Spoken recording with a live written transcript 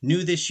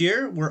New this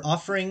year, we're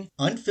offering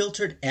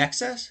unfiltered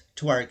access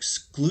to our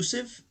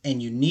exclusive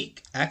and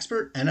unique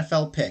expert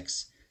NFL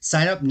picks.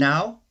 Sign up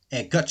now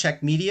at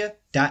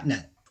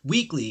gutcheckmedia.net.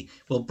 Weekly,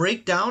 we'll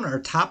break down our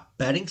top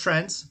betting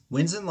trends,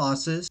 wins and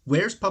losses,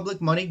 where's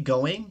public money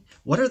going,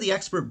 what are the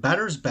expert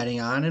bettors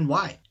betting on and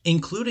why,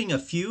 including a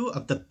few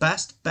of the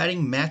best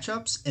betting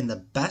matchups and the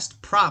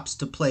best props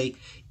to play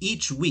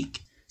each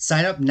week.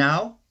 Sign up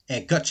now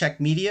at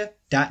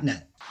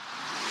gutcheckmedia.net.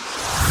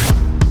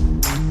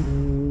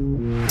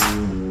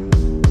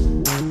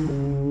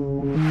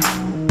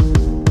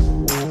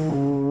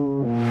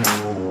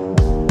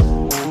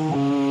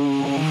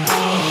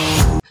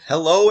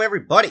 Hello,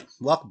 everybody.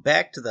 Welcome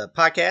back to the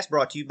podcast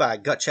brought to you by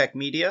Gut Check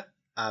Media.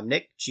 I'm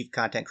Nick, Chief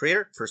Content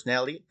Creator,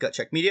 personality at Gut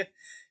Check Media.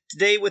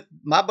 Today with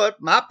my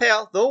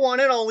pal, the one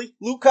and only,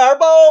 Luke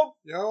Carbone.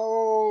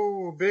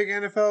 Yo, big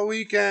NFL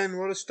weekend.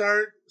 What a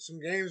start. Some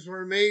games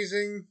were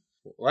amazing.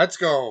 Let's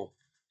go.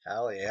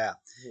 Hell yeah.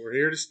 We're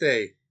here to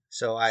stay.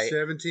 So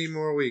 17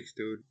 more weeks,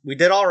 dude. We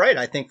did all right.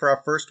 I think for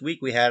our first week,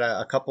 we had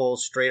a couple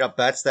straight up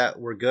bets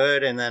that were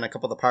good, and then a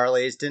couple of the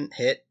parlays didn't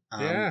hit.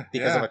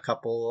 Because of a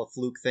couple of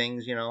fluke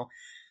things, you know.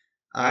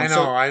 I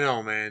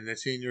know, man. The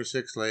senior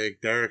six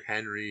leg, Derrick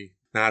Henry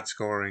not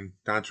scoring,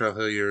 Dontrell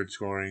Hilliard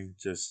scoring,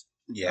 just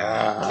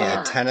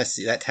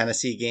Tennessee, that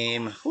Tennessee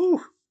game.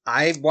 Whew.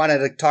 I wanted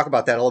to talk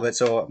about that a little bit,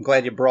 so I'm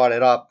glad you brought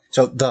it up.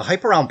 So the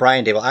hype around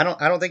Brian Daboll, I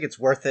don't think it's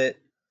worth it.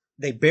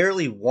 They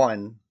barely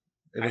won.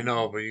 I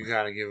know, but you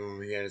got to give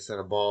him a set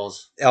of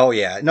balls. Oh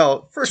yeah,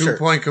 no, for sure.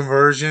 2-point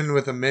conversion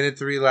with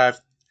 1:03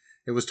 left.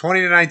 It was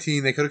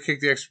 20-19. They could have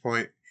kicked the extra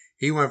point.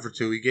 He went for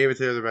 2. He gave it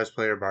to their best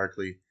player,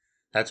 Barkley.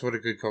 That's what a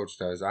good coach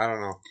does. I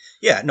don't know.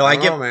 Yeah, no, I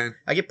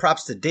give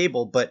props to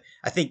Daboll, but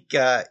I think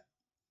their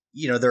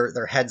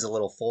head's a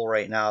little full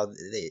right now.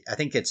 I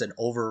think it's an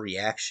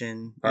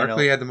overreaction.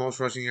 Barkley had the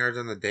most rushing yards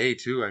on the day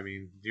too. I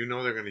mean, you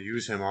know they're going to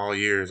use him all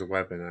year as a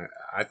weapon.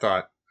 I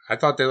thought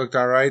they looked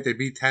all right. They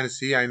beat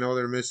Tennessee. I know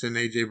they're missing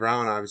AJ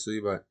Brown,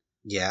 obviously, but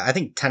yeah, I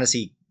think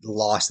Tennessee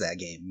lost that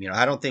game.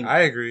 I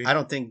agree. I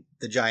don't think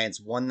the Giants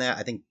won that.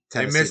 I think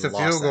Tennessee missed a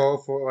field goal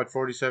for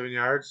 47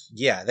 yards.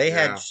 Yeah, they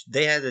had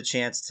the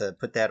chance to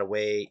put that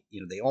away.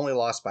 They only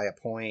lost by a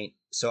point.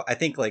 So I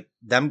think like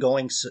them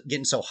getting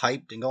so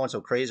hyped and going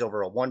so crazy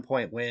over a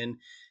 1-point win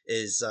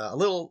is a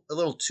little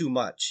too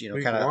much.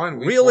 Kind of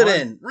reel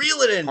it in,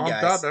 pumped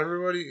guys. Up.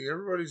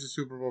 Everybody's a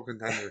Super Bowl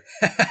contender.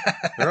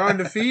 They're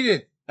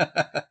undefeated.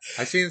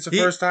 I seen it's the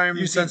first time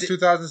since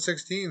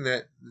 2016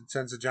 that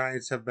since the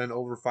Giants have been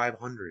over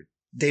 500.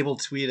 Daboll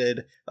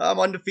tweeted, "I'm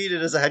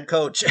undefeated as a head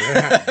coach."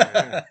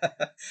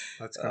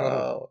 Let's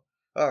go.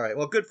 All right.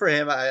 Well, good for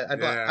him.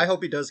 I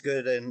hope he does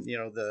good, and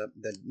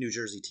the New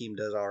Jersey team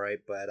does all right.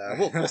 But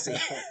we'll see.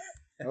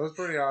 That was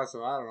pretty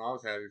awesome. I don't know. I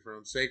was happy for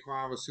him.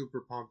 Saquon was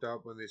super pumped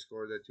up when they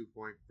scored that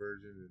 2-point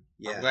conversion. And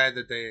yeah. I'm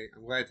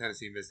glad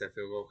Tennessee missed that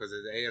field goal because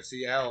of the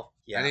AFCL.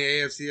 Yeah. Any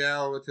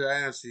AFCL to the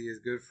NFC is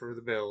good for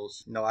the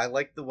Bills. No, I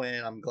like the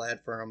win. I'm glad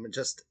for them.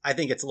 I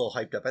think it's a little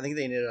hyped up. I think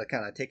they need to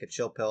kind of take a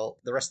chill pill.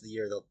 The rest of the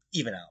year, they'll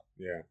even out.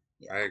 Yeah.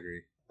 I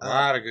agree. A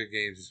lot of good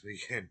games this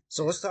weekend.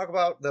 So let's talk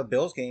about the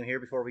Bills game here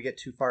before we get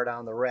too far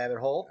down the rabbit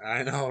hole.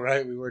 I know,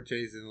 right? We were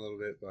chasing a little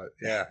bit, but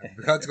yeah.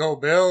 Let's go,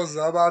 Bills.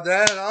 How about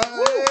that?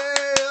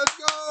 Hey, let's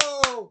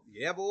go.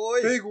 Yeah,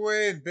 boys. Big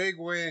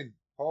win.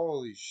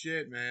 Holy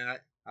shit, man.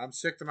 I'm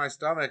sick to my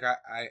stomach.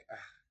 I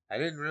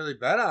didn't really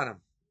bet on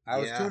him. I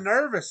was too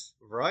nervous.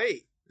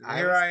 Right.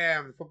 Here I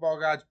am. The football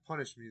gods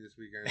punished me this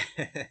weekend.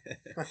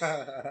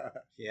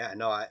 Yeah,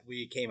 no,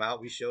 we came out,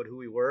 we showed who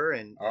we were,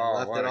 and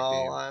left it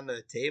all on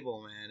the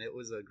table, man. It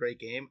was a great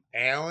game.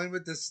 Allen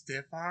with the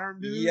stiff arm,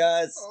 dude.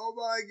 Yes. Oh,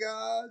 my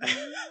God.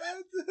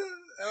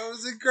 That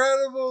was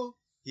incredible.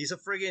 He's a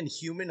friggin'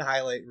 human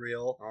highlight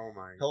reel. Oh,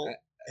 my God.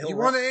 He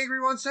won the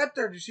Angry One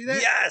Scepter. Did you see that?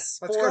 Yes.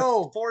 Let's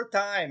go. Fourth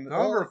time.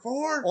 Number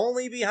 4?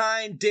 Only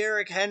behind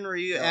Derrick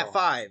Henry at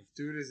 5.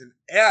 Dude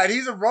and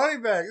he's a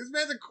running back. This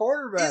man's a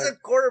quarterback. He's a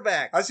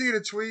quarterback. I seen a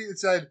tweet that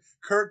said,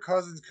 Kirk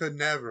Cousins could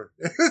never.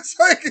 It's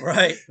like...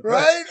 Right?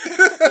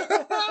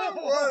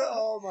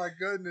 Oh, my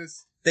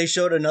goodness. They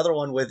showed another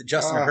one with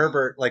Justin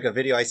Herbert, like a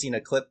video. I seen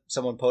a clip.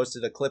 Someone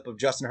posted a clip of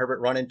Justin Herbert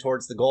running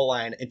towards the goal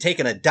line and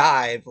taking a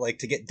dive, like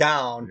to get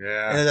down.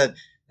 Yeah. And then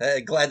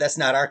glad that's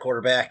not our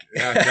quarterback.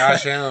 Yeah,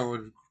 Josh Allen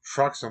would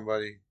truck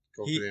somebody,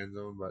 go for the end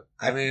zone. But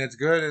I mean, it's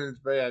good and it's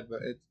bad,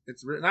 but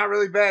it's not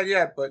really bad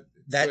yet. But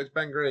it's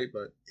been great.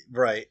 But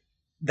right,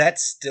 that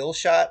still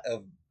shot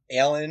of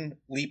Allen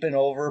leaping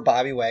over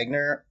Bobby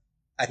Wagner,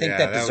 I think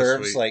that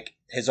deserves like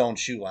his own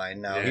shoe line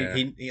now. Yeah.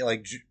 He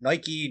like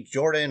Nike,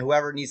 Jordan,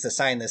 whoever needs to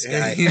sign this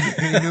guy. he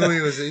knew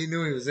he was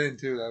in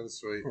too. That was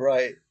sweet.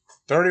 Right.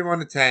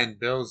 31-10,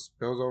 Bills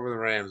over the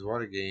Rams.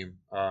 What a game.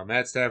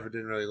 Matt Stafford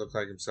didn't really look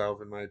like himself,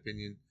 in my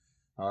opinion.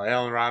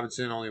 Allen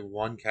Robinson, only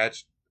 1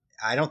 catch.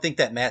 I don't think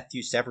that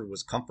Matthew Stafford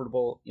was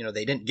comfortable.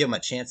 They didn't give him a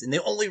chance, and they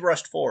only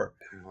rushed 4.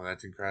 Oh,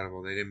 that's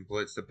incredible. They didn't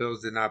blitz. The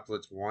Bills did not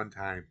blitz 1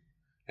 time.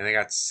 And they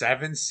got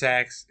 7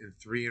 sacks and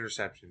 3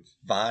 interceptions.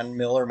 Von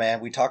Miller, man,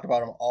 we talked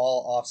about him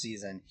all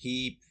offseason.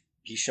 He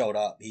He showed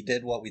up. He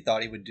did what we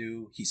thought he would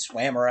do. He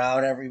swam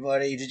around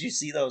everybody. Did you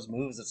see those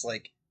moves? It's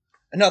like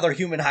another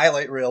human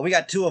highlight reel. We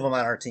got 2 of them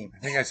on our team. I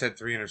think I said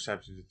 3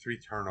 interceptions and 3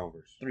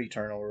 turnovers. 3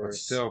 turnovers. But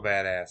still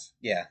badass.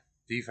 Yeah.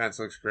 Defense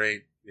looks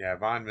great. Yeah,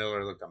 Von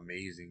Miller looked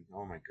amazing.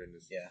 Oh my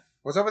goodness. Yeah.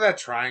 What's up with that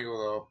triangle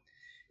though?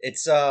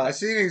 It's I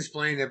seen he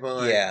explained it,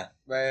 but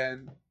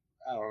man,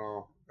 I don't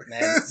know.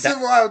 Man, it's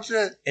some wild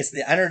shit. It's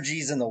the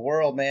energies in the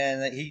world,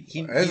 man.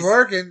 It's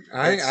working.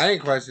 I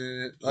ain't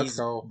questioning it. Let's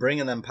go.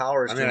 Bringing them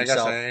powers. I mean, to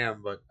himself. I guess I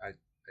am, but I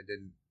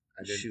didn't.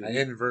 I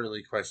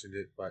inadvertently questioned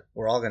it, but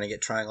we're all gonna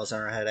get triangles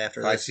on our head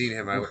after if this.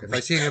 If I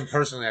seen him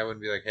personally, I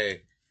wouldn't be like,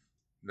 "Hey,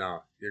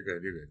 no, you're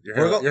good. You're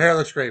good. Your hair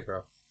looks great,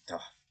 bro." Oh.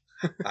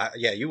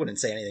 Yeah, you wouldn't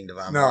say anything to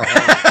Von. No.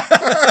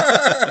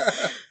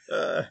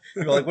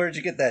 You're like, where'd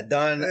you get that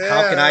done? Yeah,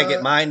 how can I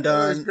get mine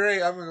done? That's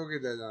great. I'm gonna go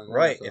get that done.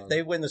 Right. If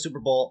they win the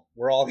Super Bowl,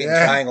 we're all getting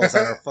triangles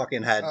on our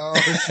fucking head. Oh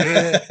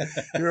shit!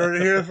 You heard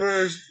it here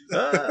first.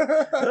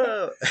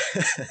 Well,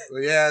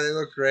 yeah, they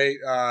look great.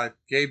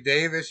 Gabe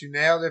Davis, you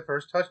nailed it.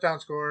 First touchdown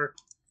score.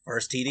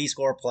 First TD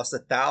score plus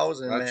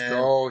 1,000. Let's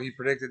go. He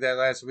predicted that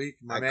last week.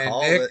 My man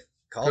Nick.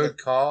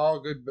 Good call.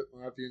 Good.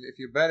 If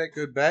you bet it,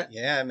 good bet.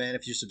 Yeah, man.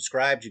 If you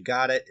subscribed, you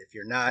got it. If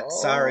you're not,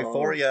 sorry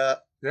for you.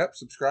 Yep.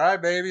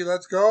 Subscribe, baby.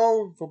 Let's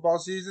go. Football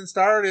season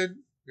started.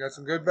 We got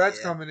some good bets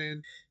coming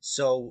in.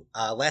 So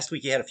last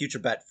week you had a future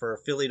bet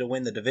for Philly to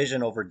win the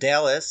division over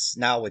Dallas.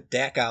 Now with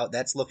Dak out,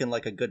 that's looking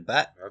like a good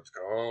bet. Let's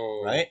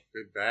go. Right?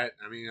 Good bet.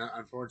 I mean,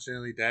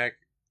 unfortunately, Dak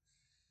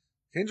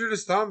injured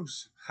his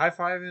thumbs. High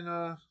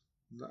fiving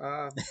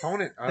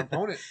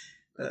opponent.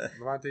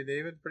 Levante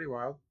David. Pretty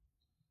wild.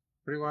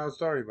 Pretty wild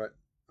story, but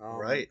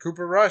right.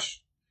 Cooper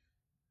Rush.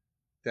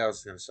 Dallas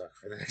is gonna suck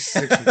for the next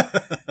 6 weeks.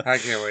 I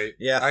can't wait.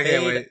 Yeah, I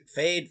can't wait.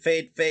 Fade.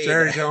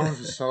 Jerry Jones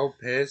was so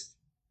pissed.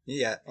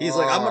 Yeah, he's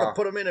like, I'm gonna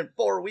put him in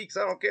 4 weeks.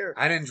 I don't care.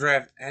 I didn't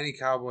draft any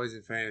Cowboys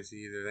in fantasy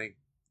either.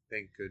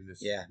 Thank goodness.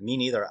 Yeah, me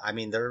neither. I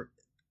mean,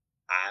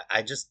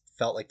 I just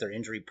felt like they're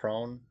injury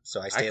prone, so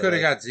I could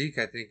have got Zeke,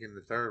 I think, in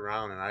the 3rd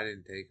round, and I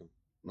didn't take him.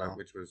 No.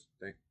 Which was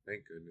thank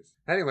goodness.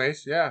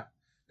 Anyways, yeah.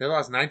 They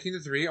lost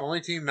 19-3.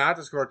 Only team not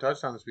to score a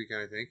touchdown this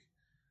weekend, I think.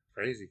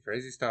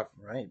 Crazy stuff.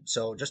 Right.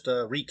 So just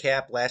a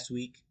recap, last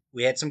week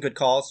we had some good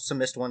calls, some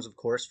missed ones, of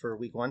course, for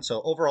week 1.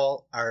 So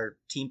overall, our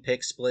team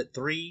picks split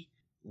 3,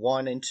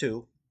 1, and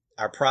 2.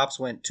 Our props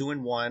went 2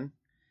 and 1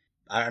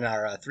 on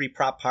our 3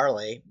 prop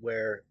parlay,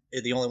 where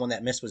the only one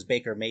that missed was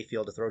Baker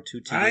Mayfield to throw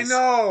 2 TDs. I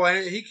know,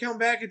 and he came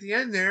back at the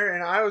end there,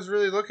 and I was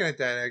really looking at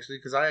that actually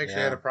because I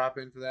actually had a prop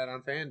in for that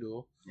on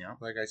FanDuel. Yeah.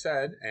 Like I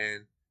said,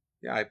 and.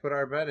 Yeah, I put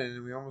our bet in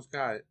and we almost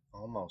got it.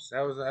 Almost.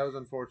 That was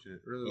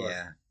unfortunate. It really was.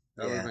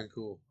 That would have been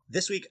cool.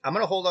 This week, I'm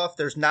going to hold off.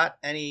 There's not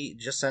any,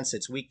 just since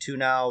it's week 2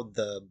 now,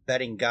 the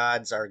betting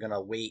gods are going to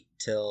wait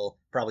till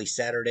probably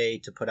Saturday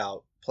to put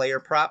out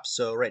player props.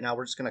 So right now,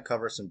 we're just going to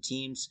cover some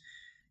teams.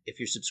 If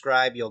you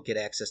subscribe, you'll get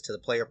access to the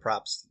player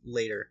props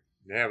later.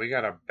 Yeah, we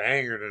got a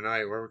banger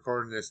tonight. We're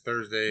recording this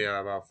Thursday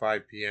about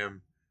 5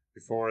 p.m.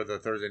 before the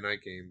Thursday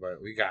night game.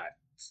 But we got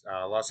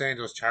Los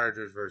Angeles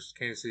Chargers versus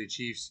Kansas City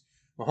Chiefs.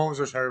 Mahomes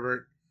versus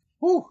Herbert.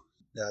 Woo!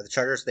 The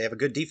Chargers, they have a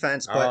good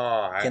defense, but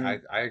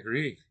I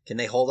agree. Can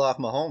they hold off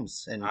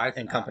Mahomes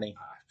and company?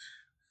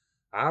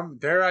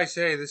 Dare I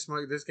say this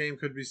game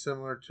could be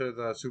similar to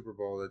the Super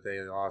Bowl that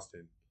they lost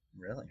in.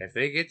 Really? If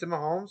they get to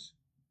Mahomes,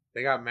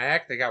 they got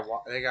Mac, they got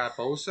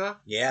Bosa.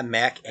 Yeah,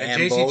 Mac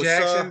and JC Bosa.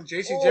 Jackson.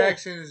 JC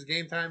Jackson is a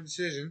game time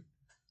decision.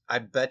 I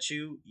bet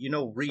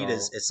Reed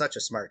is such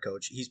a smart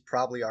coach. He's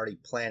probably already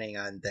planning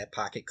on that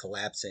pocket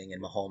collapsing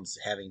and Mahomes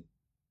having.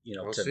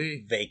 We'll to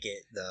see.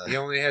 vacate He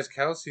only has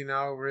Kelsey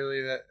now,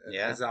 really,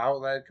 as an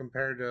outlet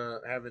compared to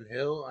having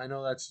Hill. I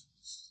know that's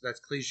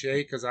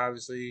cliche because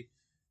obviously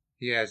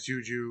he has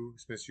Juju,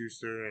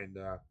 Smith-Schuster, and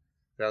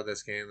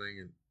Valdez-Scantling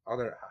and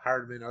other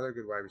Hardman, other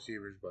good wide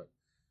receivers, but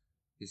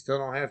he still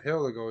don't have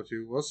Hill to go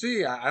to. We'll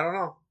see. I don't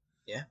know.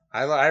 Yeah,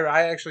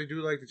 I actually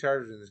do like the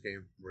Chargers in this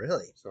game.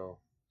 Really? So,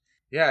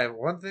 yeah,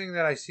 one thing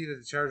that I see that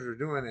the Chargers are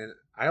doing, and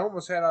I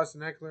almost had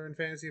Austin Eckler in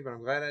fantasy, but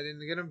I'm glad I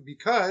didn't get him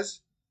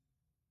because.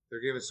 They're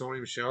giving Sony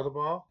Michel the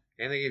ball,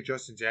 and they gave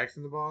Justin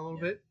Jackson the ball a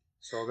little bit.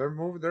 So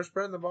they're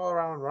spreading the ball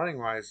around running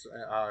wise.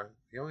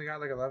 He only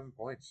got like 11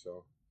 points.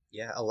 So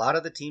yeah, a lot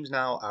of the teams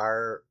now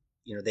are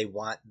they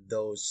want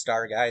those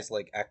star guys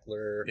like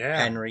Eckler,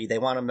 Henry. They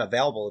want them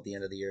available at the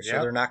end of the year,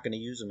 so they're not going to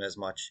use them as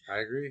much. I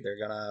agree. They're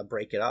gonna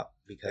break it up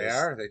because they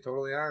are. They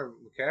totally are.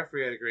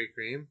 McCaffrey had a great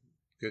game.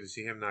 Good to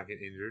see him not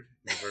get injured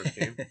in the first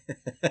game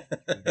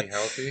and be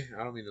healthy.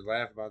 I don't mean to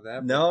laugh about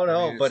that.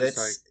 But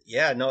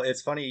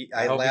it's funny.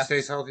 I hope he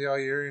stays healthy all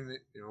year, and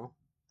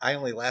I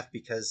only laugh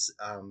because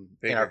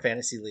in our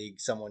fantasy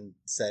league, someone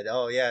said,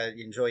 "Oh yeah,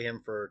 enjoy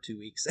him for 2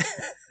 weeks."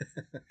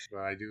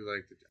 But I do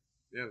like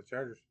the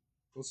Chargers.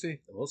 We'll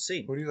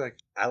see. Who do you like?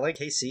 I like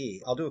KC.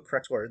 I'll do a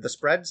correct score. The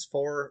spread's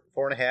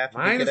 4.5.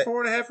 Minus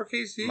 4.5 for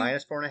KC.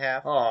 Minus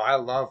 4.5. Oh, I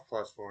love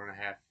plus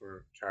 4.5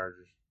 for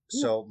Chargers.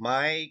 So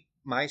my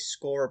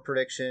score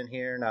prediction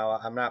here. Now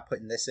I'm not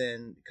putting this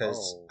in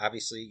because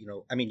obviously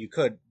you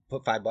could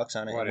put $5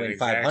 on it and win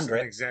 500.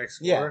 Exact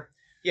score. Yeah.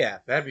 Yeah,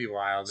 that'd be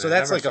wild. So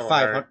that's like a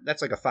 $500.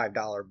 That's like a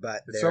 $5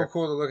 bet. It's so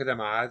cool to look at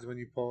them odds when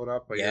you pull it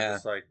up. But yeah, you're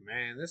just like,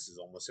 man, this is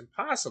almost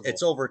impossible.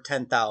 It's over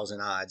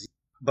 10,000 odds.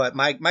 But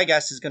my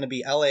guess is going to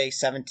be LA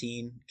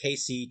 17,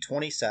 KC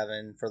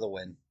 27 for the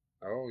win.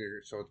 Oh,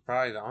 so it's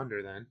probably the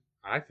under then.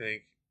 I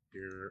think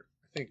you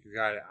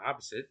got it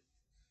opposite.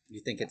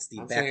 You think it's the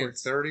I'm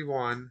backwards? Saying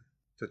 31-20.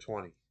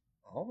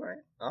 All right.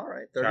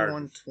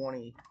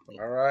 31-20.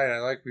 All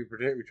right,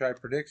 we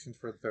tried predictions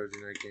for the Thursday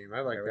night game.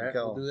 I like that.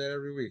 We'll do that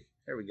every week.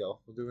 There we go.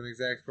 We'll do an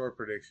exact score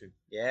prediction.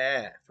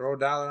 Yeah. Throw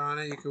 $1 on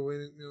it, you could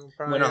win.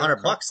 Probably win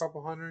 $100.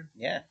 Couple hundred.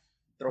 Yeah.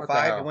 Throw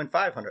 5, you win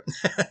 500.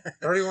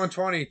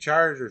 31-20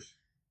 Chargers.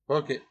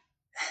 Book it.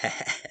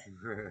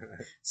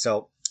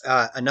 So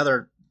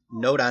another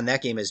note on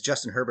that game is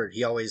Justin Herbert.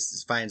 He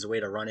always finds a way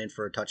to run in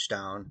for a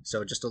touchdown.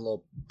 So just a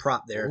little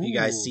prop there. If you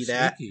guys see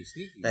that,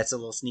 sneaky. That's a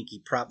little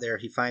sneaky prop there.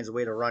 He finds a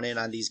way to run in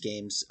on these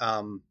games.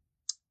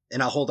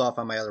 And I'll hold off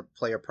on my other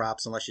player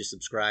props unless you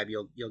subscribe.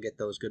 You'll get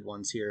those good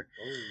ones here.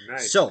 Oh,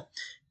 nice. So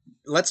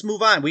let's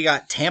move on. We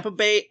got Tampa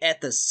Bay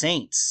at the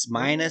Saints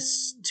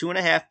minus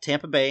 2.5.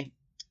 Tampa Bay.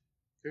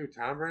 Dude,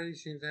 Tom Brady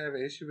seems to have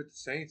an issue with the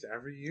Saints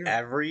every year.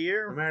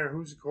 No matter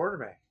who's the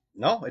quarterback.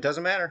 No, it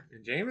doesn't matter.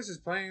 And Jameis is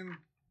playing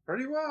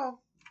pretty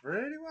well.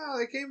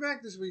 They came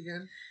back this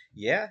weekend.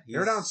 Yeah.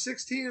 They're down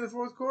 16 in the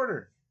fourth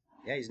quarter.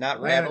 Yeah, he's not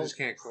Atlanta rattled. Just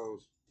can't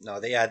close. No,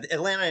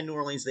 Atlanta and New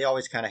Orleans, they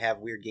always kind of have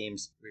weird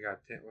games. We got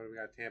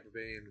Tampa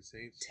Bay and the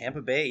Saints.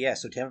 Tampa Bay, yeah.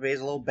 So Tampa Bay is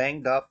a little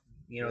banged up.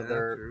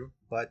 They're true.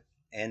 But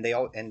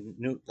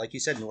like you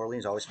said, New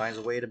Orleans always finds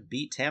a way to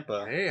beat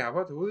Tampa. Hey, how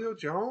about Julio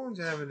Jones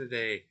having a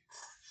day?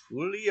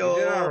 Julio.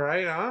 He did all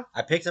right, huh?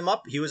 I picked him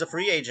up. He was a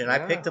free agent. Yeah. I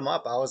picked him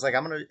up. I was like,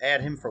 I'm going to add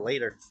him for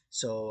later.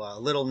 So a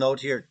little note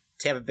here.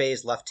 Tampa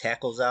Bay's left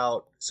tackle's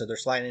out, so they're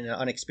sliding an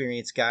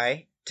unexperienced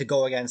guy to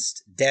go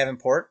against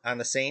Davenport on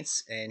the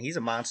Saints, and he's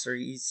a monster.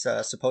 He's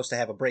supposed to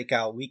have a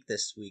breakout week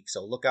this week,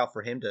 so look out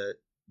for him to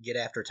get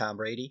after Tom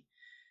Brady.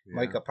 Yeah.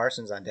 Micah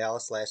Parsons on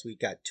Dallas last week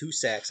got 2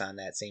 sacks on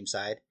that same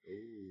side.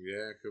 Ooh,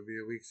 yeah, it could be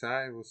a weak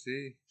side. We'll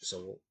see.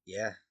 So,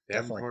 yeah,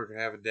 Davenport could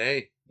have a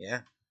day.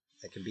 Yeah,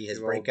 that could be his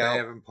breakout.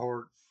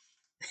 Davenport.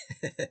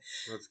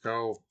 Let's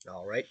go.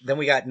 All right. Then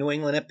we got New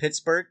England at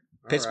Pittsburgh.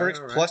 Pittsburgh's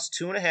all right. Plus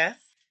 2.5.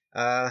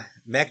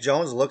 Mac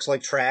Jones looks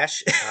like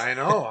trash. I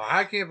know.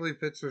 I can't believe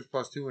Pittsburgh's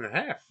plus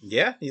 2.5.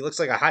 Yeah, he looks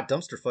like a hot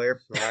dumpster fire.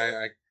 So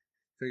I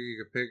figure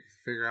you could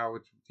figure out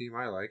which team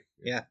I like.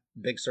 Yeah,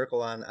 big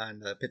circle on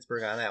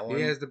Pittsburgh on that one.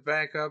 He has the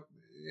backup.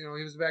 He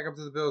was the backup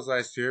to the Bills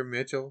last year,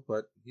 Mitchell,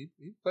 but he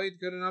played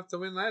good enough to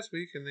win last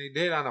week, and they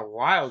did on a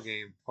wild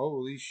game.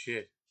 Holy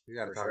shit. We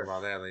got to talk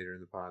about that later in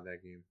the pod,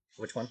 that game.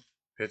 Which one?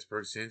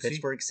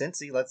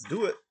 Cincy. Let's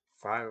do it.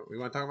 5. We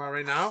want to talk about it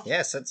right now?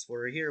 Yeah, since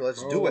we're here,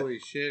 let's do it. Holy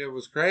shit, it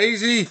was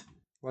crazy.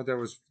 Well, there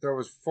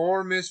was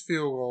 4 missed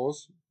field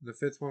goals. The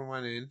 5th one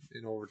went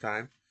in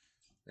overtime,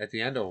 at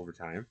the end of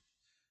overtime.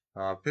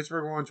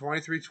 Pittsburgh won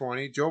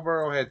 23-20. Joe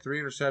Burrow had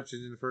 3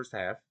 interceptions in the first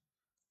half.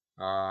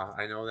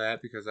 I know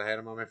that because I had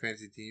him on my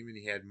fantasy team, and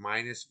he had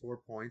minus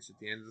 4 points at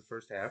the end of the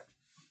first half.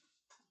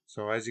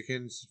 So as you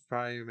can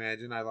probably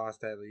imagine, I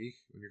lost that league.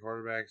 When your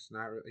quarterback's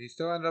not, he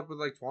still ended up with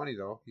like 20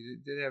 though. He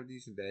did have a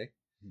decent day.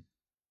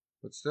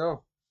 But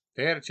still,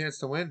 they had a chance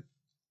to win.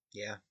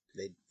 Yeah,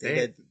 they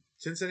did.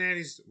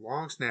 Cincinnati's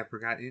long snapper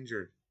got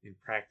injured in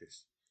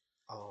practice.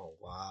 Oh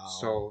wow!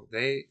 So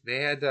they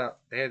had to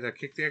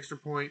kick the extra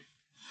point,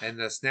 and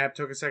the snap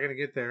took a second to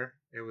get there.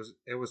 It was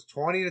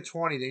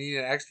 20-20. They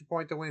needed an extra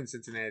point to win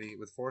Cincinnati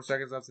with 4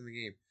 seconds left in the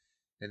game,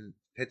 and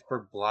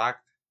Pittsburgh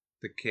blocked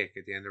the kick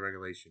at the end of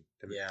regulation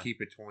to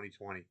keep it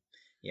 20-20.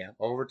 Yeah.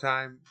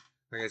 Overtime,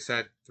 like I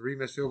said, 3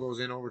 missed field goals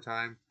in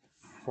overtime.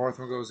 4th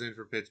one goes in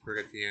for Pittsburgh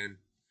at the end.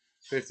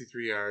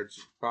 53 yards.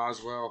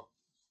 Boswell.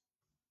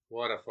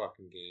 What a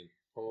fucking game.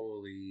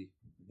 Holy.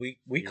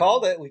 We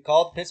called it. We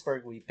called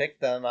Pittsburgh. We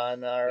picked them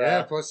on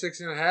our... plus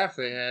 6.5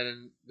 they had,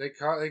 and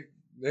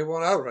they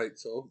won outright.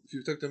 So if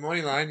you took the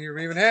money line, you're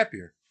even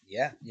happier.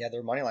 Yeah,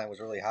 their money line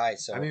was really high.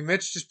 So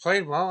Mitch just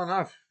played well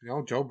enough.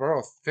 Joe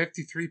Burrow,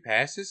 53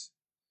 passes.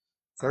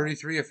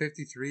 33 of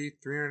 53,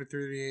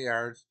 338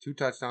 yards, 2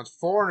 touchdowns,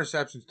 4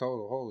 interceptions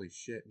total. Holy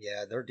shit.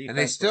 Yeah, their defense and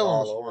they still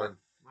was almost won.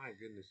 My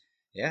goodness.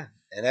 Yeah,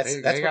 and that's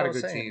they got what a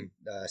good saying. team.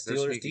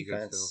 Steelers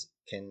defense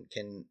can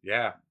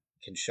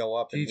show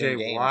up in TJ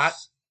games. Watt.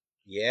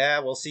 Yeah,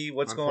 we'll see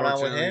what's going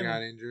on with him. He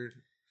got injured.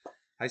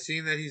 I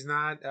seen that he's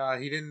not.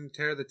 He didn't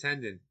tear the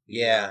tendon.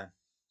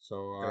 So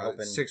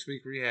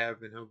 6-week rehab,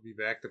 and he'll be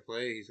back to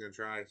play. He's gonna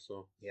try.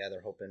 So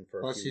they're hoping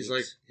for. Plus, he's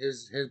weeks. Like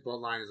his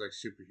bloodline is like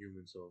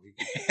superhuman, so he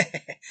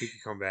can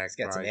come back.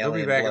 He'll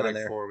be back in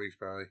like 4 weeks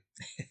probably.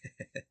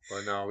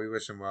 But no, we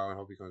wish him well and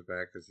hope he comes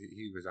back because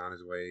he was on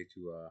his way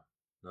to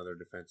another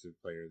defensive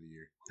player of the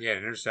year. He had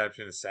an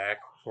interception, a sack,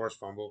 forced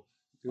fumble.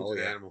 Dude's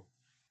an animal.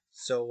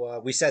 So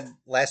we said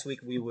last week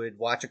we would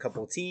watch a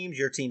couple of teams.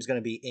 Your team's going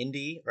to be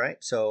Indy, right?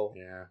 So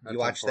you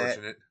watched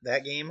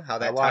that game? How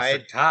that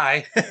tied?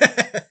 Tie.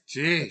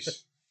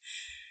 Jeez.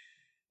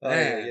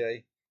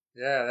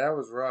 Yeah, that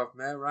was rough.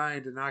 Matt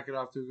Ryan did not get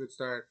off to a good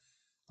start.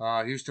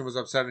 Houston was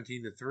up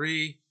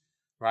 17-3.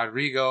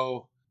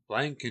 Rodrigo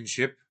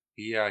Blankenship.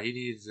 He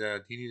needs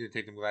to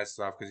take them glasses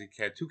off because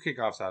he had 2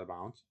 kickoffs out of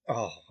bounds.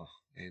 Oh.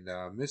 And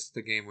missed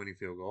the game-winning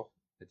field goal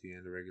at the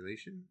end of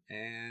regulation.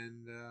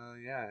 And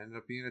ended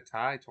up being a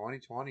tie,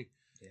 20-20.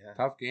 Yeah.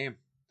 Tough game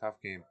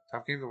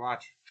to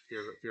watch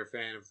if you're a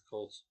fan of the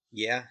Colts.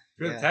 Yeah. If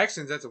you're the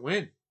Texans, that's a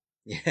win.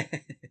 Yeah.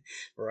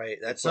 Right.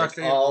 That's like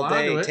all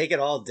day. Take it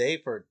all day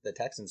for the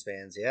Texans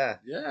fans. Yeah.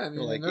 Yeah. I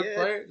mean,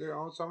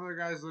 some of their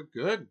guys look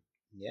good.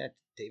 Yeah.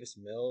 Davis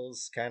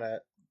Mills kind of,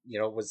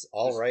 was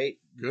all right.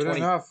 Good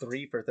enough.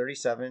 3 for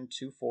 37,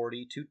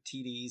 240, 2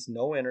 TDs,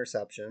 no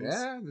interceptions.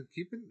 Yeah.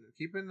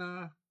 Keeping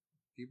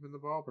the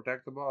ball,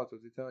 protect the ball. That's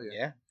what they tell you.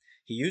 Yeah.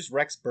 He used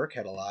Rex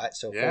Burkhead a lot,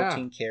 so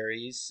 14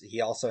 carries. He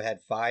also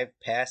had 5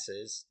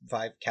 catches,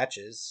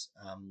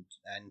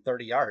 and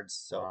 30 yards.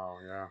 So, wow,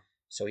 yeah.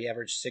 So he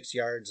averaged 6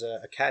 yards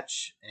a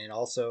catch and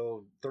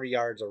also 3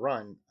 yards a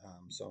run.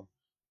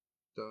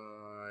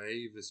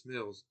 Davis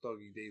Mills,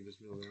 Dougie Davis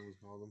Mills, I always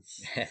called him.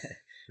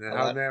 Then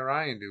how did Matt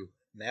Ryan do?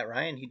 Matt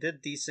Ryan, he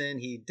did decent.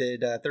 He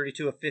did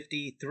 32 of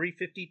 50,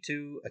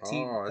 352,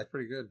 that's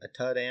pretty good. A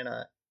tud and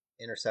a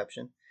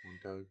interception. One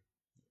tug.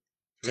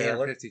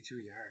 Taylor, 52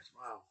 yards.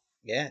 Wow.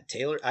 Yeah,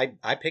 Taylor.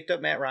 I picked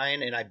up Matt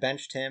Ryan and I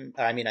benched him.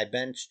 I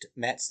benched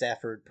Matt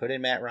Stafford, put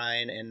in Matt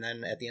Ryan, and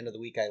then at the end of the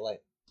week I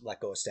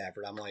let go of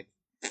Stafford. I'm like,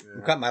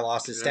 I'm cutting my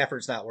losses. Yeah.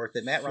 Stafford's not worth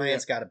it. Matt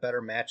Ryan's got a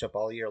better matchup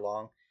all year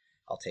long.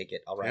 I'll take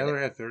it. I'll ride Taylor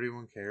had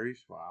 31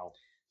 carries. Wow.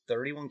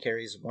 31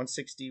 carries,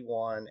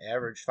 161,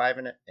 average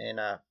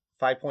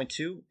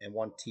 5.2 and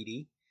 1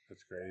 TD.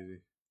 That's crazy.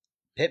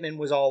 Pittman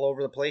was all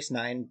over the place.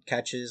 9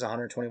 catches,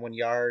 121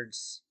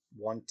 yards,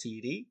 1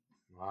 TD.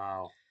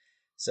 Wow.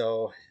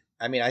 So,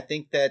 I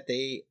think that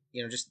they,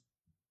 just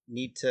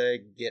need to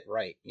get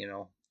right,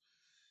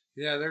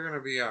 Yeah, they're going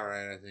to be all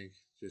right, I think.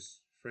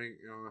 Just, Frank,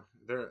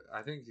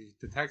 I think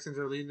the Texans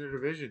are leading their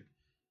division.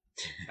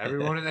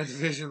 Everyone in that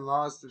division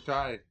lost or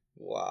tied.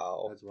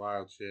 Wow. That's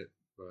wild shit.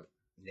 But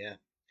yeah.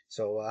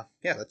 So,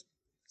 let's.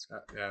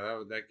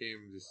 That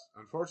game just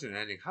unfortunate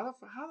ending. How the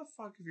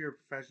fuck if you're a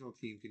professional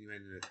team can you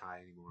end in a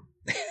tie anymore?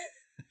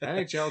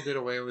 NHL did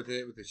away with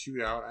it with the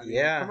shootout.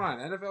 Come on,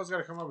 NFL's got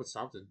to come up with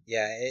something.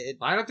 Yeah,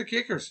 line up the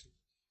kickers.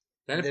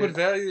 Then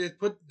it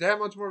put that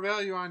much more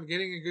value on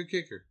getting a good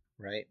kicker.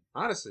 Right.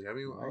 Honestly,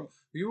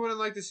 you wouldn't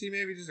like to see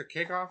maybe just a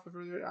kickoff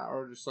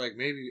or just like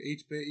maybe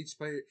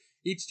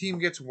each team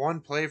gets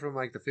one play from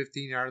like the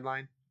 15-yard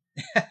line,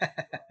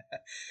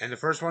 and the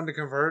first one to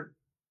convert.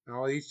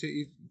 Each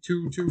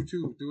two,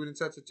 do it in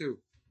sets of 2.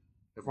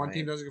 If one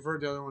team doesn't convert,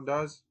 the other one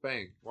does.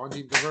 Bang. One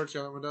team converts, the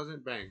other one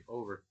doesn't. Bang.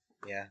 Over.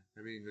 Yeah.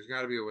 There's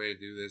got to be a way to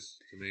do this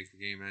to make the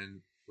game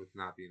end with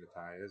not being a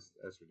tie.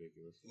 That's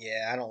ridiculous.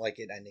 Yeah, I don't like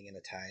it ending in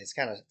a tie. It's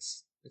kind of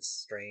it's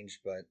strange,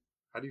 but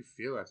how do you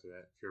feel after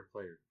that if you're a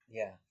player?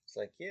 Yeah, it's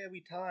like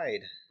we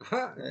tied.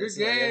 Good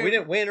game. Like, we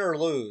didn't win or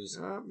lose.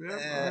 All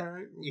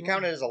right. You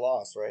count it as a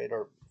loss, right?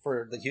 Or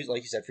for like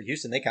you said, for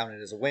Houston, they count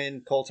it as a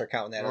win. Colts are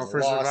counting that as a loss.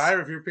 For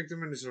Survivor, if you picked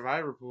them in the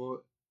Survivor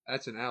pool,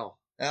 that's an L.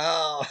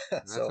 Oh,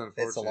 that's so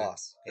unfortunate. It's a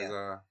loss.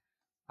 Yeah.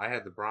 I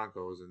had the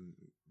Broncos, and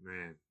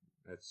man,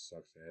 that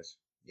sucks ass.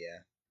 Yeah.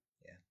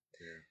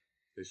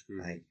 They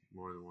screwed me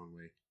more than one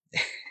way.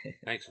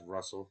 Thanks,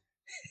 Russell.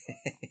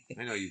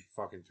 I know you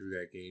fucking threw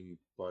that game, you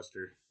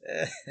buster.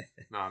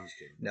 No, I'm just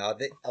kidding. No,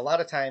 a lot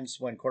of times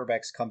when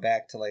quarterbacks come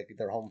back to like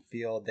their home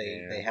field,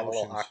 they have a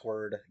little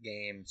awkward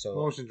game. So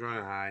emotions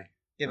running high.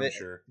 Give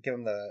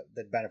them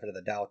the benefit of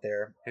the doubt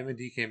there. Him and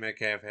DK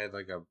Metcalf had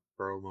like a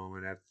bro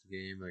moment after the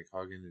game, like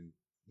hugging and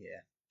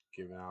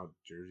giving out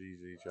jerseys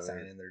to each other,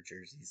 signing their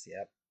jerseys.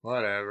 Yep.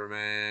 Whatever,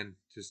 man.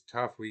 Just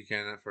tough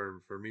weekend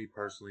for me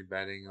personally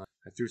betting.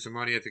 I threw some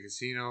money at the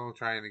casino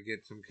trying to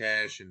get some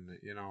cash, and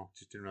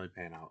just didn't really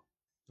pan out.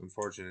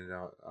 Unfortunate.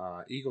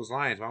 Eagles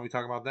Lions. Why don't we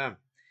talk about them?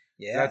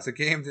 Yeah, that's a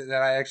game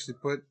that I actually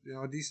put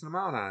a decent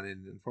amount on,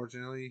 and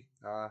unfortunately,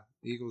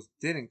 Eagles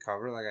didn't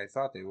cover like I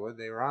thought they would.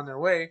 They were on their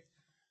way,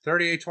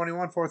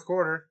 38-21 fourth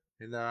quarter,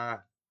 and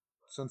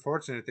it's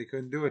unfortunate they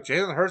couldn't do it.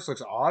 Jalen Hurts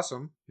looks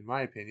awesome, in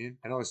my opinion.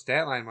 I know his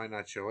stat line might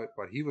not show it,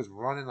 but he was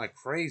running like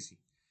crazy.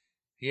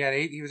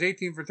 He was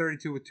 18 for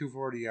 32 with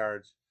 240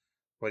 yards.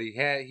 But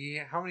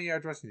how many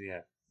yards rushing did he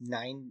have?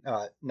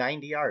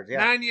 90 yards, yeah.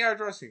 90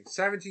 yards rushing,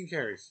 17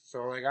 carries. So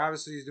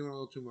obviously he's doing a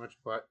little too much,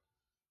 but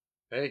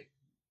hey.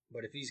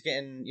 But if he's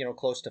getting,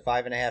 close to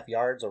 5.5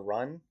 yards a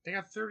run, they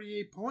got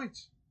 38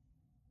 points.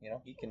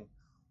 He can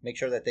make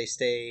sure that they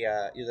stay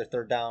either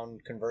third down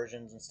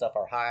conversions and stuff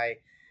are high.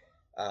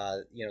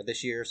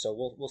 This year,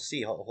 so we'll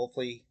see.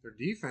 Hopefully, their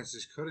defense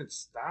just couldn't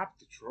stop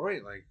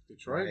Detroit. Like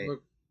Detroit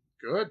looked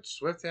good.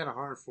 Swift had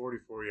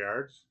 144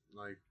 yards.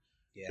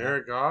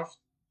 Jared Goff,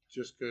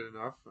 just good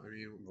enough.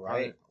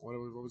 Right. What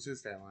was his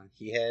stat line?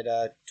 He had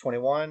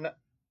 21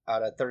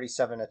 out of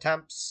 37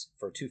 attempts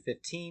for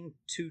 215,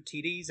 2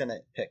 TDs, and a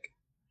pick.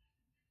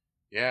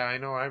 Yeah, I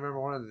know. I remember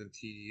one of them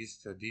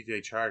TDs to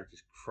DJ Chark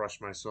just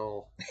crushed my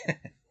soul.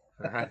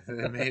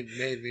 It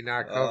made me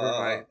not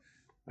cover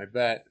I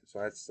bet. So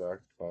that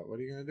sucked. But what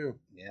are you gonna do?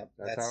 Yep.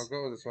 That's how it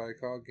goes. That's why they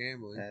call it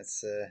gambling.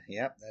 That's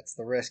that's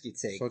the risk you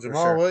take. So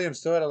Jamal Williams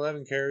still had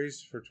 11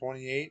 carries for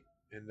 28,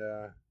 and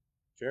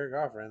Jared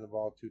Goff ran the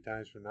ball 2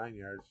 times for 9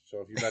 yards.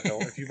 So if you bet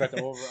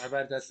the over, I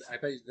bet that's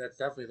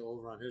definitely the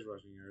over on his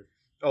rushing yards.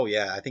 Oh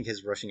yeah, I think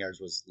his rushing yards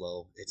was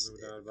low. It's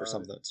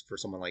for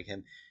someone like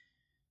him.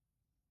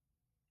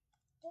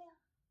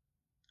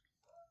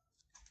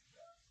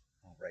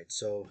 All right,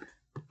 so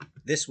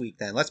this week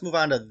then. Let's move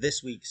on to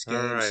this week's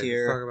games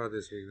here. Let's talk about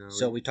this week now.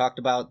 So we talked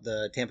about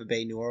the Tampa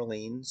Bay, New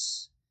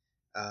Orleans,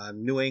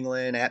 New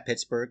England at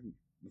Pittsburgh.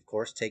 Of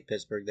course, take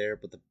Pittsburgh there,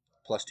 but the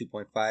plus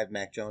 2.5.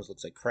 Mac Jones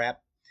looks like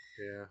crap.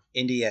 Yeah.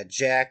 Indy at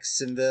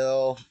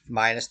Jacksonville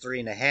minus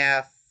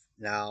 3.5.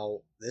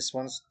 Now this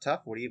one's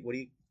tough. What are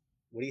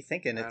you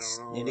thinking? It's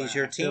I don't know. Indy's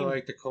your team. I feel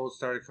like the Colts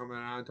started coming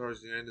on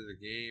towards the end of the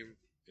game,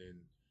 and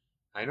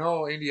I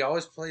know Indy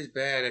always plays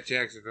bad at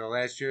Jacksonville.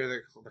 Last year,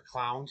 the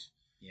Clowns.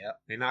 Yep.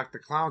 The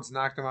Clowns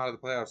knocked them out of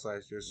the playoffs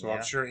last year, so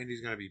I'm sure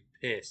Indy's going to be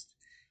pissed.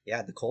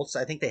 Yeah, the Colts,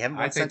 I think they haven't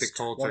won I think the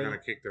Colts are going to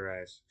kick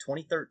their ass.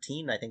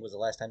 2013, I think, was the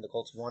last time the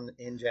Colts won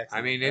in Jacksonville.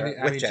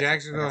 I mean,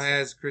 Jacksonville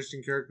has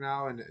Christian Kirk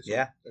now, and so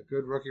a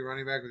good rookie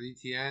running back with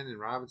ETN and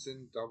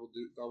Robinson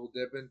double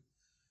dipping.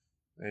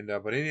 And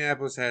but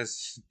Indianapolis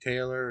has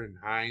Taylor and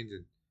Hines,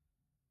 and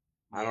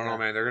I don't know,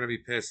 man. They're going to be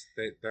pissed.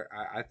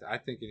 I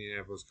think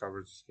Indianapolis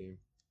covers this game.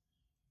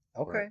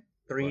 Okay,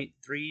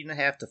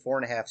 3.5 to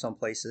 4.5 some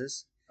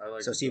places.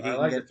 See if you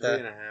can get the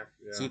 3.5.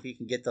 Yeah. See if you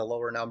can get the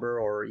lower number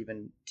or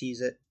even tease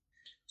it.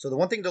 So the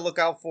one thing to look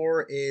out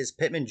for is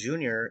Pittman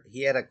Jr.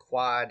 He had a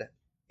quad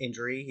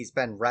injury. He's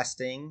been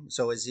resting.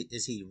 So is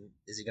he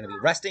going to be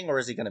resting or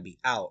is he going to be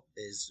out?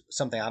 Is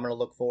something I'm going to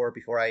look for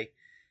before I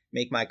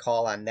make my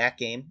call on that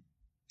game.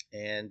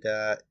 And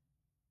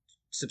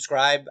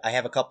subscribe. I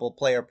have a couple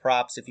player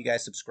props if you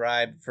guys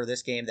subscribe for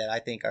this game that I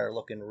think are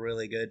looking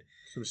really good.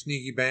 Some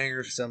sneaky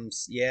bangers. Some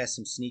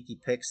sneaky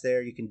picks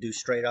there. You can do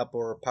straight up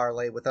or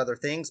parlay with other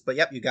things. But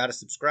yep, you got to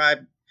subscribe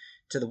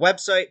to the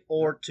website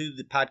or to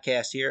the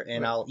podcast here,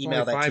 and I'll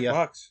email that to you.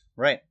 $5.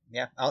 Right.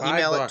 Yeah. I'll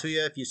email it to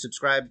you if you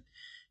subscribe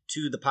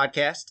to the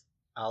podcast.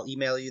 I'll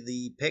email you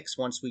the picks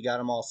once we got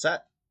them all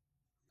set.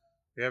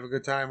 We have a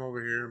good time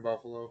over here in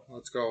Buffalo.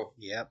 Let's go.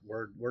 Yep,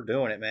 we're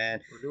doing it,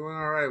 man. We're doing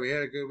all right. We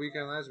had a good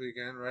weekend last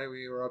weekend, right?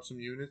 We were up some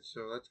units,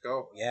 so let's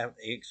go. Yeah,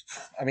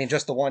 I mean,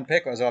 just the one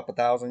pick was up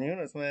 1,000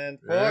 units, man.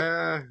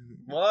 Yeah.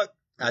 Look,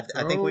 I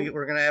think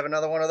we're gonna have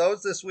another one of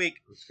those this week.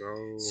 Let's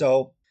go.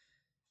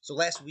 So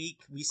last week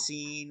we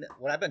seen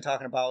what I've been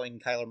talking about in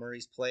Kyler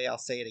Murray's play. I'll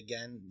say it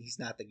again. He's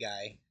not the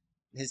guy.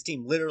 His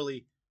team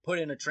literally put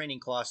in a training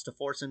clause to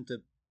force him to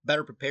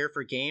better prepare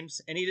for games,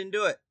 and he didn't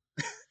do it.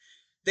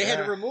 They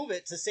had to remove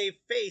it to save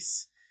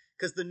face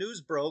because the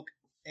news broke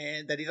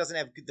and that he doesn't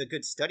have the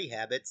good study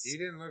habits. He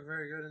didn't look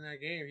very good in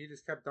that game. He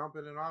just kept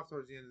dumping it off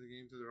towards the end of the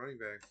game to the running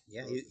back.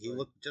 Yeah, so he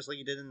looked just like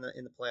he did in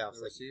the playoffs.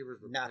 The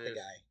receivers were not pissed.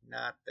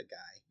 Not the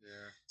guy.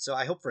 Yeah. So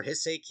I hope for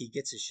his sake he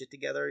gets his shit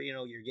together. You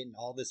know, you're getting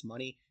all this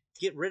money.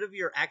 Get rid of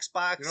your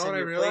Xbox and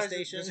your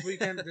PlayStation.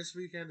 This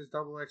weekend is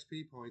double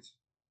XP points.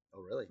 Oh,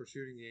 really? For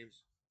shooting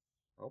games.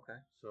 Okay.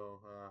 So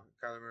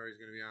Kyler Murray's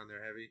going to be on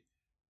there heavy.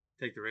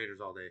 Take the Raiders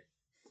all day.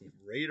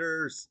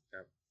 Raiders.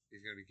 Yep.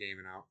 He's going to be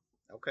gaming out.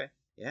 Okay.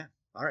 Yeah.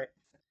 All right.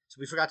 So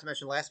we forgot to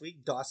mention last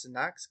week, Dawson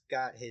Knox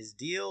got his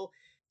deal,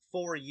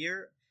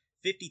 4-year,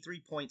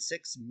 $53.6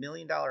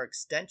 million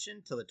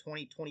extension to the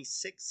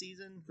 2026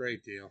 season.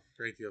 Great deal.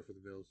 Great deal for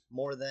the Bills.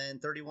 More than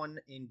 31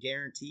 in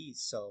guarantees.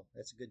 So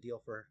that's a good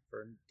deal for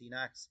D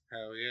Knox.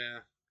 Hell yeah.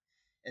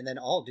 And then,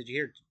 did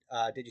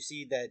you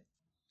see that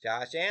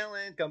Josh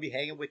Allen going to be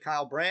hanging with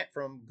Kyle Brandt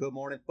from Good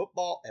Morning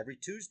Football every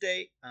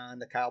Tuesday on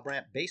the Kyle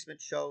Brandt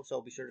Basement Show.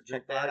 So be sure to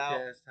check that out.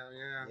 Hell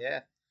yeah. Yeah.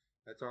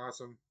 That's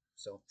awesome.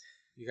 So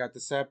you got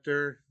the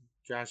scepter.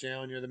 Josh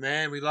Allen, you're the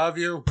man. We love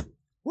you.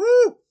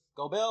 Woo!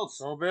 Go Bills.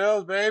 Go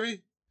Bills,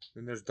 baby.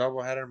 And there's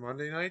doubleheader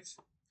Monday nights.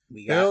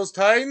 Bills,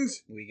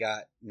 Titans. We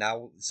got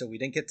now. So we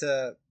didn't get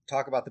to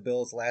talk about the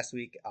Bills last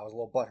week. I was a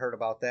little butthurt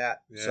about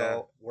that. Yeah.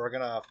 So we're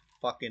going to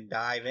fucking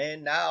dive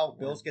in now.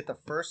 Bills get the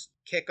first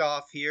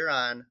kickoff here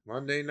on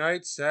Monday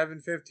night,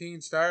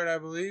 7:15 start, I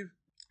believe.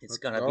 It's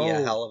going to be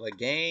a hell of a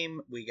game.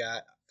 We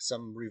got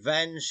some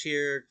revenge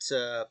here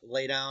to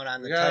lay down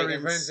on the Titans. We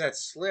got revenge that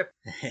slip.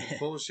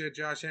 Bullshit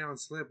Josh Allen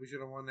slip. We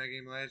should have won that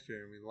game last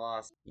year and we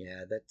lost.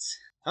 Yeah, that's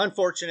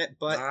unfortunate,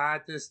 but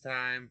not this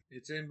time.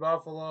 It's in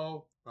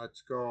Buffalo.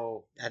 Let's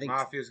go. I think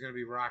Mafia's going to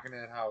be rocking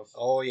that house.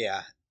 Oh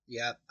yeah.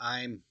 Yeah,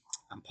 I'm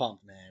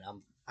pumped,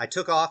 man. I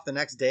took off the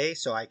next day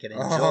so I could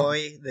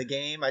enjoy the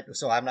game.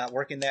 So I'm not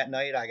working that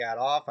night. I got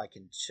off. I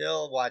can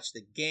chill, watch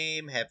the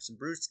game, have some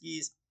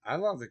brewskis. I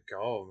love to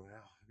go, man.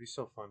 It'd be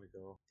so fun to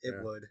go.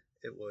 It would.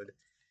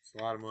 It's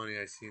a lot of money.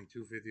 I seen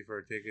 $250 for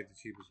a ticket, the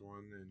cheapest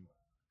one, and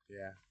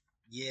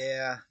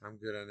yeah. I'm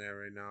good on that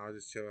right now. I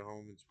just chill at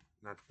home and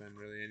not spend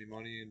really any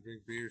money and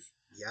drink beers.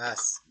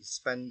 Yes, you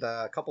spend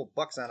a couple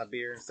bucks on a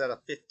beer instead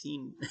of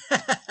 15.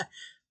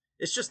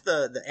 It's just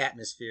the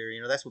atmosphere.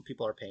 That's what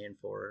people are paying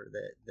for.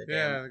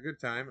 A good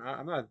time.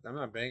 I'm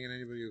not banging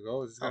anybody who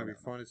goes. It's gonna be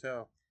fun as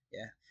hell.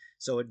 Yeah.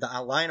 So the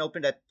line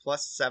opened at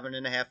plus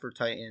 7.5 for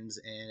Titans,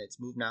 and it's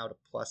moved now to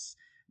plus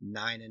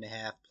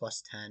 9.5,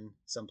 plus 10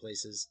 some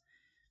places.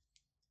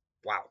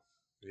 Wow.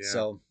 Yeah.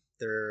 So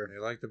they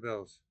like the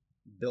Bills.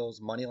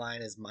 Bills money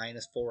line is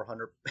minus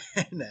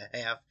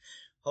 400.5.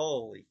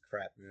 Holy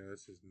crap. Yeah,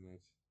 this is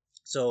nuts.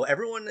 So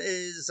everyone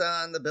is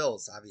on the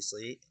Bills,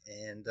 obviously,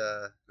 and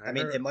I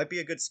mean it might be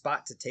a good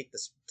spot to take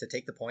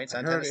the points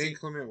on Tennessee.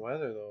 Inclement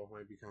weather though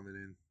might be coming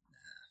in.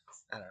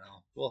 I don't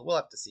know. We'll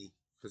have to see.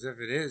 Because if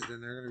it is,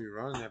 then they're going to be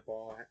running that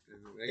ball,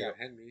 and they got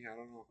Henry. I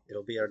don't know.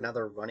 It'll be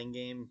another running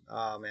game.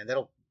 Oh man,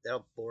 that'll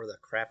bore the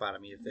crap out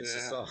of me if it's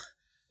just all.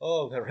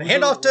 Oh,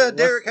 hand off to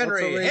Derrick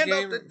Henry. Hand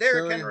off to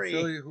Derrick Henry.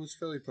 Who's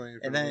Philly playing?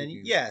 And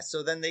then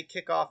so then they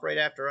kick off right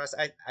after us.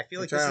 I feel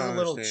like this is a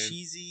little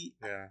cheesy.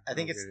 Yeah, I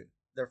think it's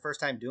their first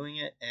time doing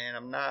it, and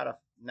I'm not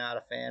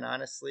a fan,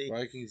 honestly.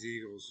 Vikings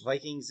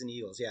and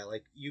Eagles. Yeah,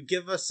 like you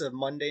give us a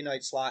Monday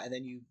night slot, and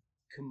then you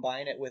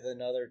combine it with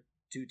another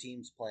two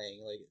teams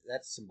playing. Like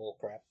that's some bull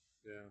crap.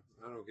 Yeah,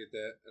 I don't get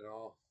that at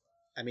all.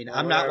 I mean,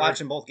 I'm not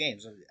watching both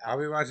games. I'll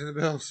be watching the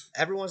Bills.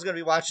 Everyone's going to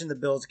be watching the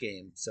Bills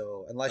game.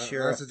 So unless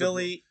you're a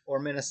Philly or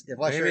Minnesota,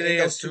 unless you're in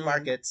those two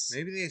markets,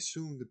 maybe they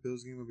assume the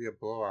Bills game will be a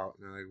blowout.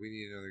 And they're like, we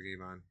need another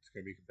game on. It's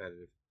going to be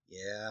competitive.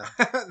 Yeah.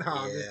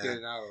 I'm just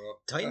kidding. I don't know.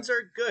 Titans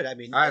are good. I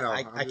mean, I know.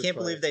 I can't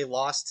believe they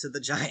lost to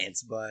the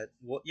Giants, but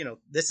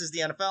this is the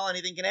NFL.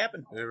 Anything can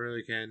happen. It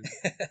really can.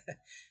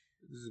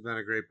 This has been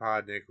a great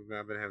pod, Nick.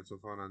 I've been having some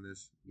fun on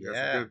this. We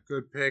got some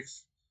good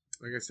picks.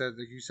 Like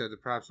you said, the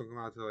props don't come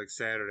out till like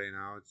Saturday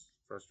now. It's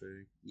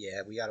frustrating.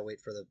 Yeah, we gotta wait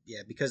for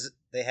because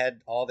they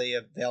had all the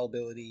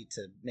availability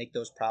to make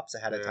those props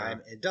ahead of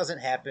time. It doesn't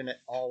happen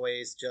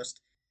always.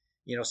 Just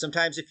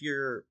sometimes if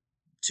you're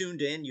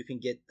tuned in, you can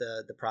get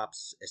the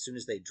props as soon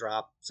as they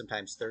drop.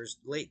 Sometimes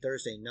late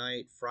Thursday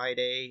night,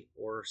 Friday,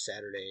 or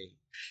Saturday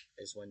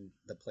is when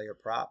the player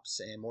props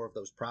and more of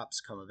those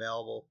props come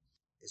available.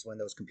 Is when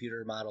those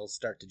computer models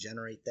start to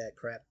generate that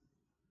crap.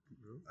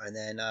 Mm-hmm. And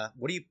then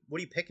what are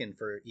you picking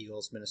for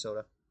Eagles,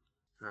 Minnesota?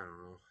 I don't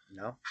know.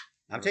 No?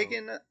 I'm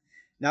taking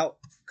now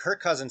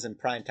Kirk Cousins in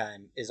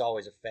primetime is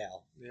always a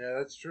fail. Yeah,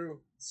 that's true.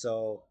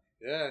 So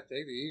yeah,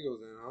 take the Eagles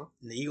then, huh?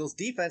 And the Eagles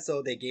defense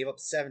though, they gave up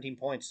 17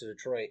 points to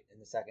Detroit in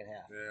the second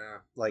half.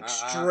 Yeah.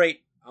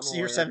 Straight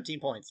 17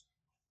 points.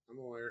 I'm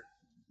aware.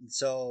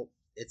 So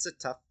it's a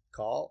tough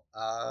call.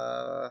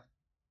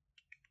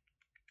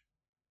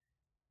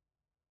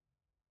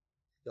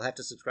 You'll have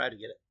to subscribe to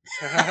get it.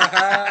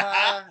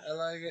 I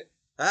like it.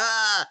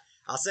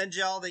 I'll send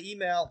you all the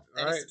email.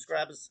 Any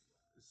subscribers.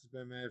 This has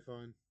been mad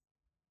fun.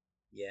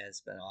 Yeah, it's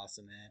been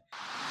awesome, man.